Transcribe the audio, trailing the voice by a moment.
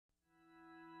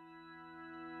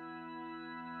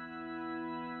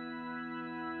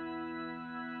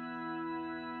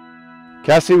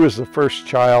Kassie was the first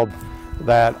child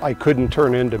that I couldn't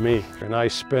turn into me. And I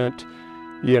spent,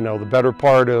 the better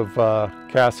part of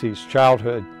Kassie's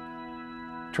childhood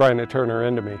trying to turn her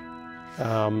into me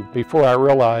before I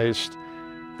realized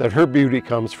that her beauty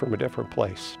comes from a different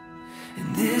place.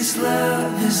 And this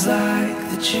love is like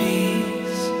the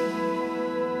trees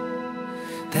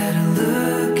that are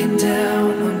looking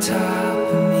down on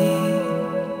top of me.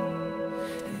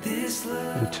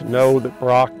 And to know that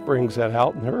Brock brings that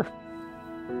out in her,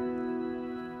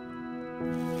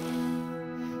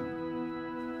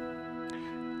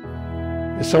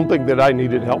 is something that I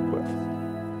needed help with.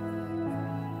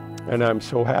 And I'm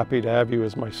so happy to have you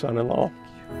as my son-in-law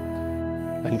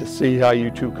and to see how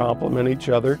you two complement each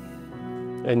other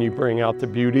and you bring out the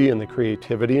beauty and the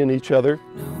creativity in each other.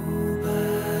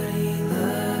 Nobody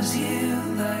loves you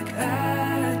like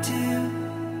I do,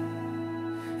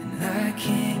 and I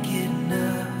can't get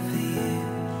enough of you.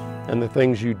 And the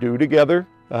things you do together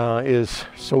is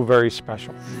so very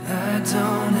special. I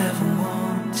don't ever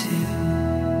want to.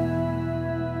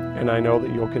 And I know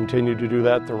that you'll continue to do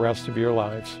that the rest of your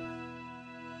lives.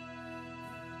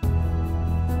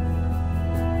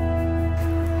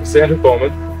 Sandra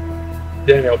Bowman,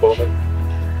 Danielle Bowman.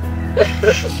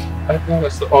 I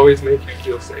promise to always make you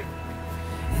feel safe.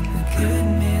 In the good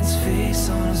man's face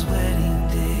on his wedding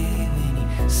day, when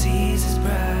he sees his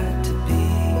bride to be,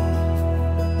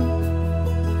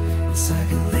 it's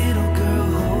like a little girl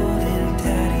holding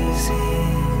daddy's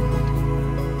hand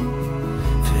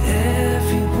for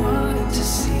everyone to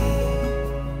see.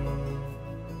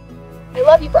 I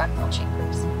love you, Brockville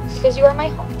Chambers, because you are my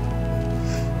home.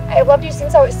 I have loved you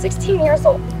since I was 16 years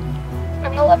old.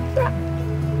 I'm gonna love you forever.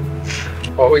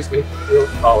 Always make you feel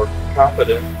powerful,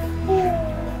 confident,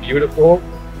 beautiful,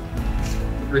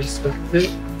 respected,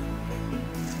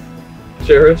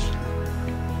 cherished,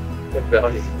 and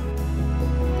valued.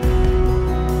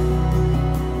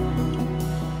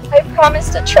 I promise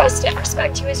to trust and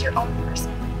respect you as your own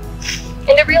person,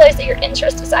 and to realize that your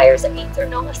interests, desires, and needs are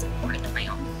no less important than my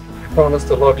own. I promise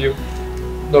to love you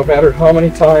no matter how many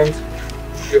times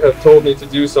you have told me to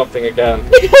do something again,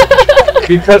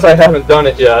 because I haven't done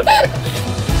it yet.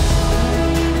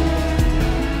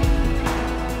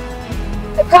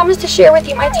 I promise to share with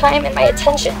you my time and my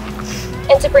attention,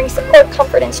 and to bring support,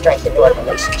 comfort, and strength into our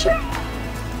relationship.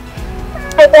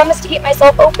 I promise to keep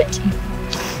myself open to you,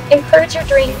 encourage your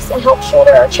dreams, and help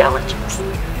shoulder our challenges.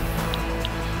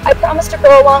 I promise to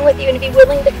grow along with you and to be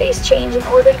willing to face change in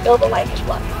order to build a life of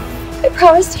love. I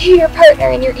promise to be your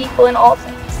partner and your equal in all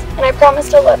things. And I promise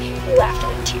to love you through laughter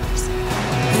and tears.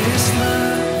 This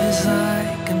love is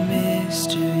like a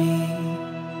mystery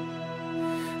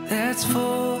that's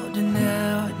folding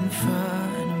out in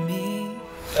front of me.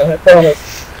 And I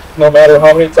promise, no matter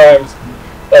how many times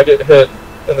I get hit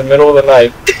in the middle of the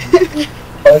night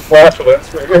by flatulence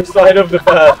from your side of the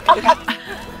bed,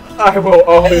 I will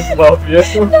always love you.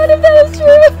 None of that is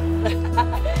true.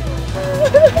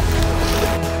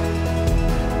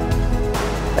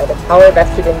 By the power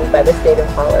vested in me by the state of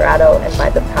Colorado and by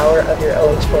the power of your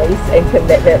own choice and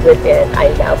commitment within, I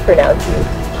now pronounce you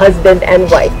husband and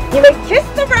wife. You may kiss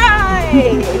the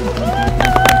bride!